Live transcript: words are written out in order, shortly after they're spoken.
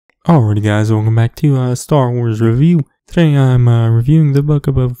Alrighty guys, welcome back to Star Wars Review. Today I'm reviewing the Book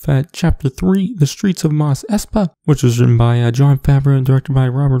of Boba Fett, Chapter 3, The Streets of Mos Espa, which was written by Jon Favreau and directed by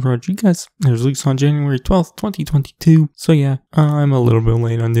Robert Rodriguez. It was released on January 12th, 2022. So yeah, I'm a little bit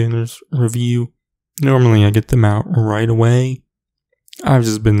late on doing this review. Normally I get them out right away. I've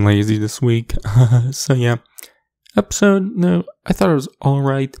just been lazy this week. So yeah, episode, no, I thought it was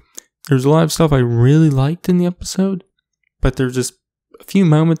alright. There's a lot of stuff I really liked in the episode, but there's just a few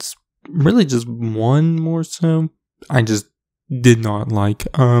moments, really just one more so, I just did not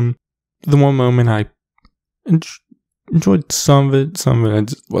like. The one moment I enjoyed some of it I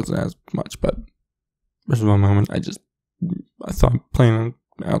just wasn't as much, but there's one moment I thought playing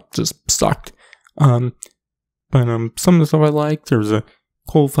out just sucked. But some of the stuff I liked, there was a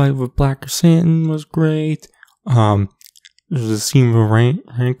cool fight with Black Chrysanthemum was great. There's a scene with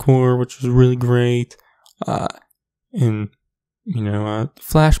Rancor, which was really great. And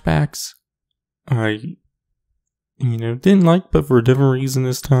flashbacks, I, didn't like, but for a different reason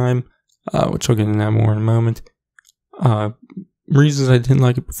this time, which I'll get into that more in a moment. Reasons I didn't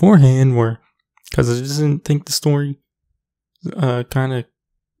like it beforehand were because I just didn't think the story, kind of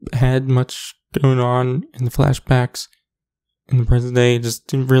had much going on in the flashbacks in the present day. It just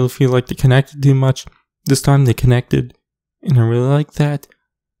didn't really feel like they connected too much. This time they connected, and I really like that.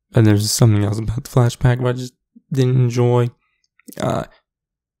 And there's something else about the flashback I just didn't enjoy. But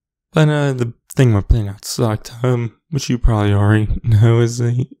the thing we're playing out sucked, which you probably already know, is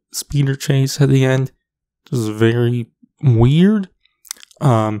the speeder chase at the end. It was very weird.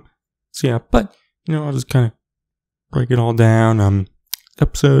 So yeah, but, I'll just kind of break it all down.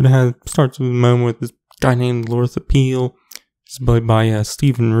 Episode starts with a moment with this guy named Lorth Appeal. He's played by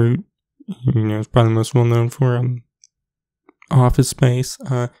Stephen Root. He's probably most well known for Office Space.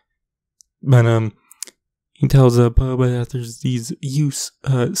 But he tells Boba that there's these youths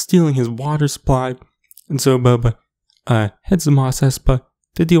stealing his water supply, and so Boba heads to Mos Espa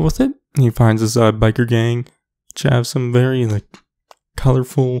to deal with it. And he finds this biker gang, which have some very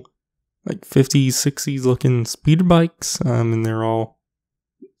colorful, 50s, 60s looking speeder bikes, and they're all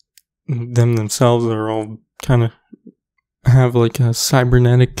themselves are all kind of have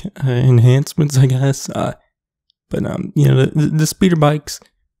cybernetic enhancements, I guess. But the speeder bikes,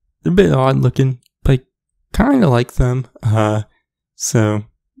 they're a bit odd looking, but kind of like them. So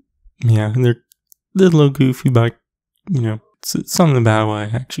yeah, they're a little goofy, but it's something about what I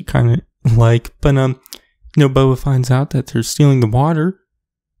actually kind of like. But Boba finds out that they're stealing the water,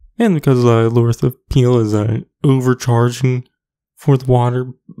 and because Lorth Appeal is overcharging for the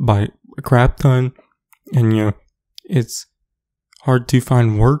water by a crap ton, and it's hard to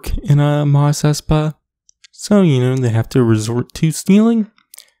find work in Mos Espa, so they have to resort to stealing.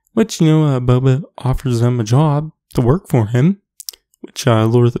 Which, Boba offers them a job to work for him, which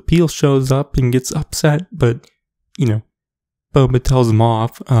Lorth Appeal shows up and gets upset, but, Boba tells him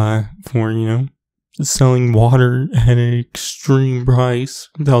off for, selling water at an extreme price,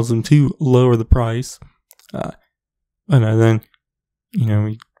 tells him to lower the price. But then,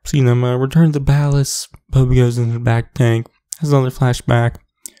 we see them return to the palace. Boba goes into the back tank, has another flashback,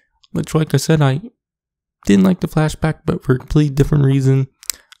 which, like I said, I didn't like the flashback, but for a completely different reason.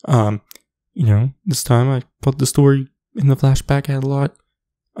 This time I thought the story in the flashback had a lot,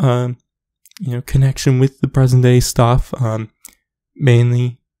 connection with the present day stuff,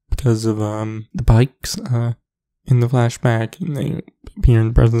 mainly because of, the bikes, in the flashback, and they appear in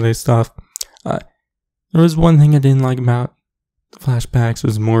the present day stuff. There was one thing I didn't like about the flashbacks. It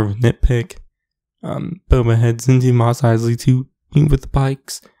was more of a nitpick. Boba heads into Mos Eisley to meet with the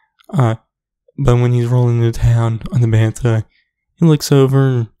bikes, but when he's rolling into town on the Bantha, he looks over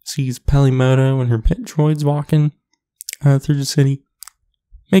and sees Pelimoto and her pet droids walking through the city.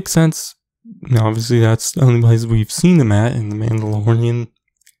 Makes sense. Obviously, that's the only place we've seen them at in The Mandalorian.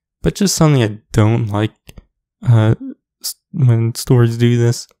 But just something I don't like when stories do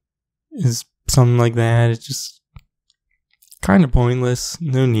this is something like that. It's just kind of pointless.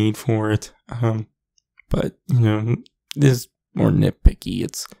 No need for it. But, it is more nitpicky.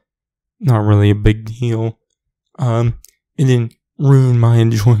 It's not really a big deal. It didn't ruin my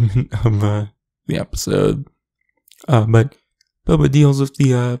enjoyment of the episode. But Boba deals with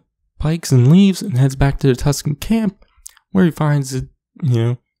the pikes and leaves and heads back to the Tusken camp, where he finds it,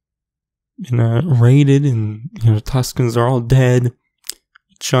 raided, and the Tuskens are all dead.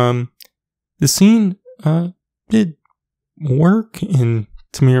 Which the scene did work, and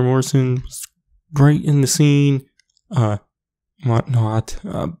Tamir Morrison was great in the scene, whatnot.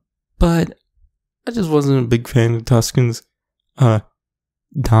 But I just wasn't a big fan of Tuskens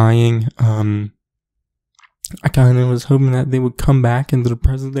dying. I kind of was hoping that they would come back into the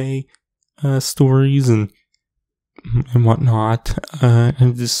present day stories and whatnot.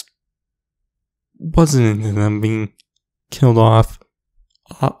 And just wasn't into them being killed off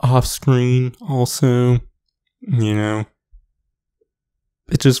screen. Also, it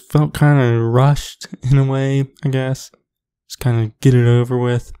just felt kind of rushed in a way, I guess. Just kind of get it over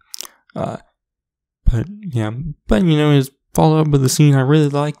with. But his follow up with the scene I really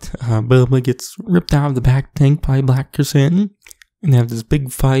liked. Boba gets ripped out of the back tank by Black Chrysanthemum, and they have this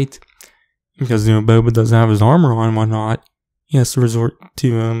big fight. Because, Boba doesn't have his armor on and whatnot. He has to resort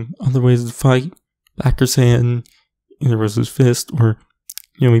to other ways to fight. Black Chrysanthemum either was his fist or,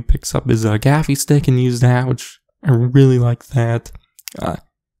 he picks up his gaffy stick and uses that, which I really like that.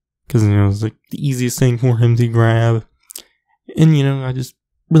 Because, it was like the easiest thing for him to grab. And, I just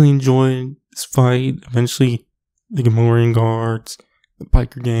really enjoyed this fight. Eventually, the Gamorrean guards, the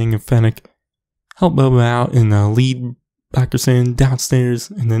biker gang, and Fennec help Boba out and lead Black Chrysanthemum downstairs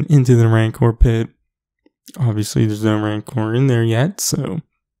and then into the Rancor pit. Obviously, there's no Rancor in there yet, so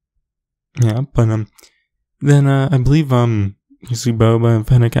yeah. But then I believe you see Boba and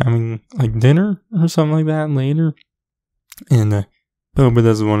Fennec having like dinner or something like that later, and Boba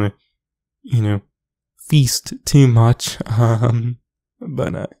doesn't want to, feast too much.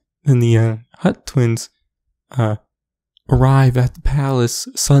 But then the Hutt twins arrive at the palace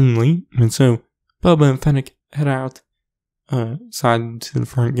suddenly, and so Boba and Fennec head out side to the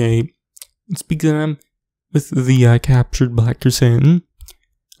front gate and speak to them with the captured Black Chrysanthemum,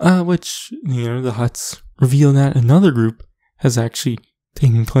 which, the Hutts reveal that another group has actually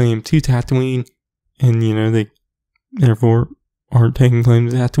taken claim to Tatooine, and, they therefore aren't taking claim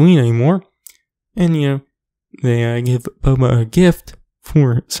to Tatooine anymore, and, they give Boba a gift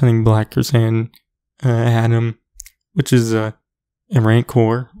for sending Black Chrysanthemum at him, which is a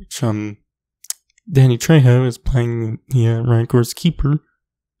Rancor, which, Danny Trejo is playing the Rancor's keeper,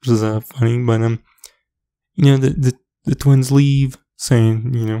 which is funny, but the twins leave,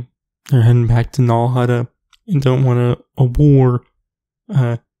 saying they're heading back to Nal Hutta and don't want a war,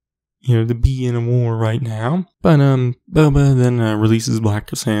 to be in a war right now. But Boba then releases Black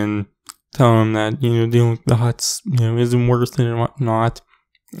Chrysanthemum, telling him that dealing with the Hutts isn't worth it and whatnot,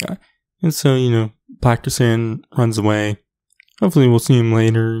 and so Black Chrysanthemum runs away. Hopefully we'll see him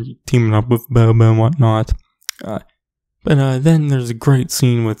later, teaming up with Boba and whatnot. But then there's a great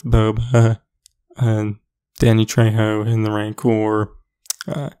scene with Boba, Danny Trejo and the Rancor.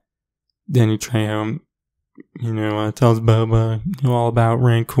 Danny Trejo, tells Boba, all about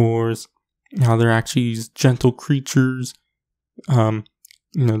Rancors, how they're actually these gentle creatures, dealing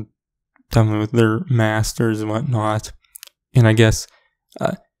with their masters and whatnot. And I guess,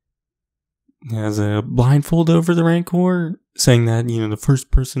 has a blindfold over the Rancor, saying that, the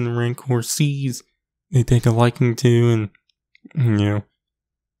first person the Rancor sees, they take a liking to, and,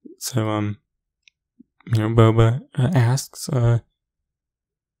 so, Boba asks,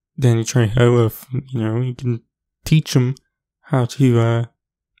 Danny Trejo if, he can teach him how to,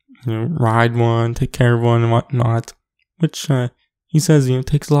 ride one, take care of one and whatnot, which, he says,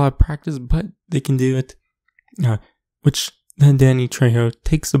 takes a lot of practice, but they can do it, which then Danny Trejo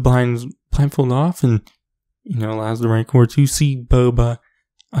takes the blindfold off and, allows the Rancor to see Boba,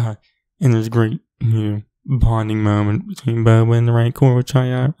 and there's a great, bonding moment between Boba and the Rancor, which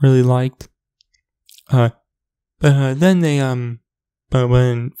I really liked. But then they,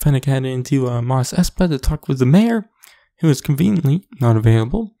 Boba and Fennec head into Mos Espa to talk with the mayor, who is conveniently not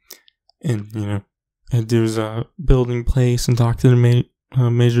available, and there's a building place and talk to the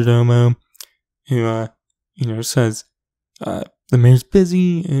Majordomo, who says the mayor's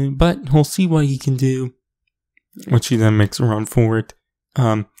busy, but he'll see what he can do, which he then makes a run for it.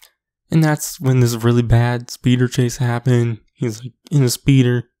 And that's when this really bad speeder chase happened. He's like in a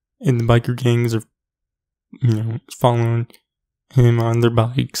speeder, and the biker gangs are, following him on their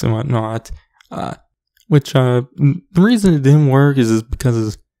bikes and whatnot. Which, the reason it didn't work is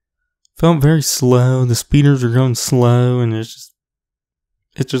because it felt very slow. The speeders were going slow, and it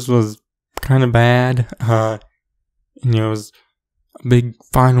just was kind of bad. And, it was a big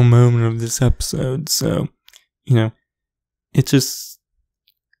final moment of this episode, so, it just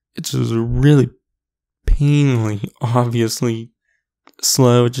really painfully, obviously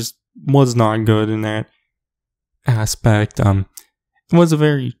slow. It just was not good in that aspect. It was a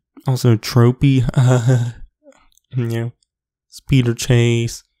very, also tropey, speeder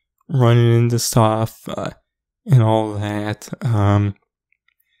chase, running into stuff, and all that.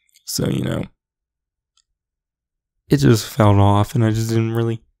 So, it just fell off, and I just didn't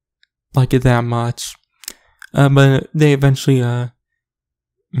really like it that much. But they eventually,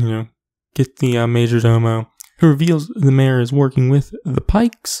 get the Majordomo It reveals the mayor is working with the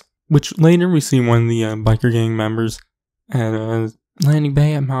Pikes, which later we see one of the biker gang members at a landing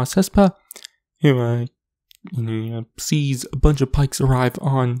bay at Mos Espa, who sees a bunch of Pikes arrive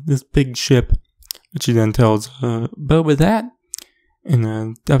on this big ship, which he then tells Boba that, and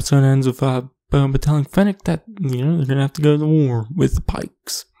the episode ends with Boba telling Fennec that, they're gonna have to go to war with the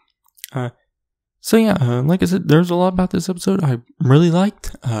Pikes. So yeah, like I said, there's a lot about this episode I really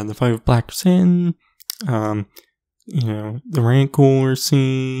liked. The fight with Black Sin, the Rancor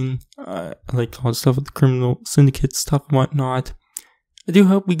scene, I like all the stuff with the criminal syndicate stuff and whatnot. I do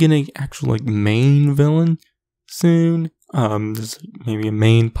hope we get an actual, main villain soon. There's maybe a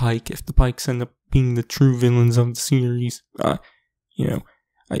main Pike if the Pikes end up being the true villains of the series. I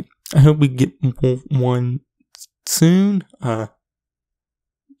hope we get one soon.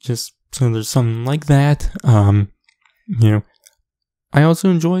 Just so there's something like that. I also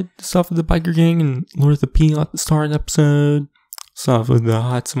enjoyed the stuff with the biker gang and Lord of the Peel at the start of the episode, stuff with the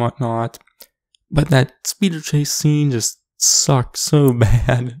huts and whatnot. But that speeder chase scene just sucked so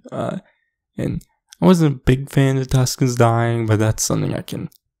bad. And I wasn't a big fan of Tuscans dying, but that's something I can,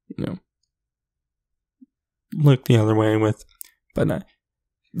 look the other way with. But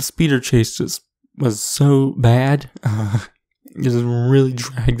the speeder chase just was so bad. It just really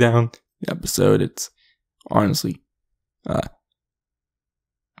dragged down the episode. It's honestly, out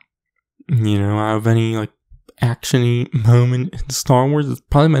of any action-y moment in Star Wars, it's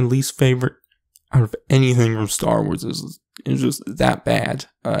probably my least favorite out of anything from Star Wars. It's just that bad.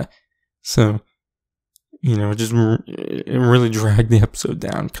 So it really dragged the episode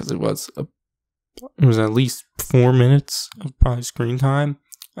down because it was at least 4 minutes of probably screen time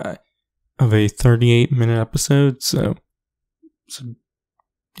of a 38-minute episode. So it's a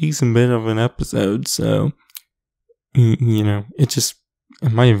decent bit of an episode. So it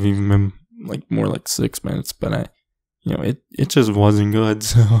might have even been more like 6 minutes, but it just wasn't good.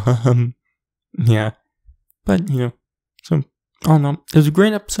 So yeah, but so I don't know. It was a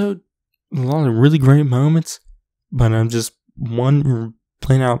great episode, a lot of really great moments, but just one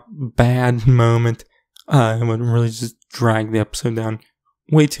plain out bad moment. It would really just drag the episode down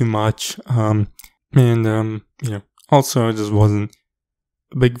way too much. Also I just wasn't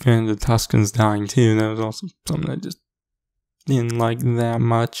a big fan of the Tuscans dying too. That was also something I just didn't like that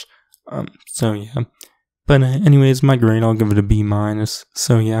much. So yeah. But anyways, my grade, I'll give it a B-.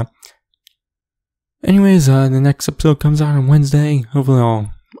 So yeah. Anyways, the next episode comes out on Wednesday.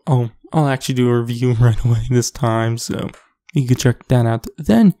 Hopefully I'll actually do a review right away this time, so you can check that out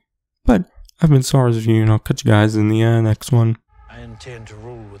then. But I've been Star Wars Review, and I'll catch you guys in the next one. I intend to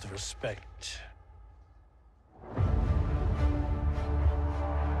rule with respect.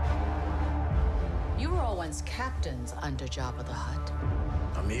 You were all once captains under Jabba the Hutt.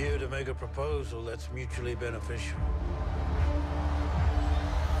 I'm here to make a proposal that's mutually beneficial.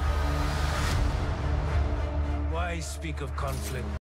 Why speak of conflict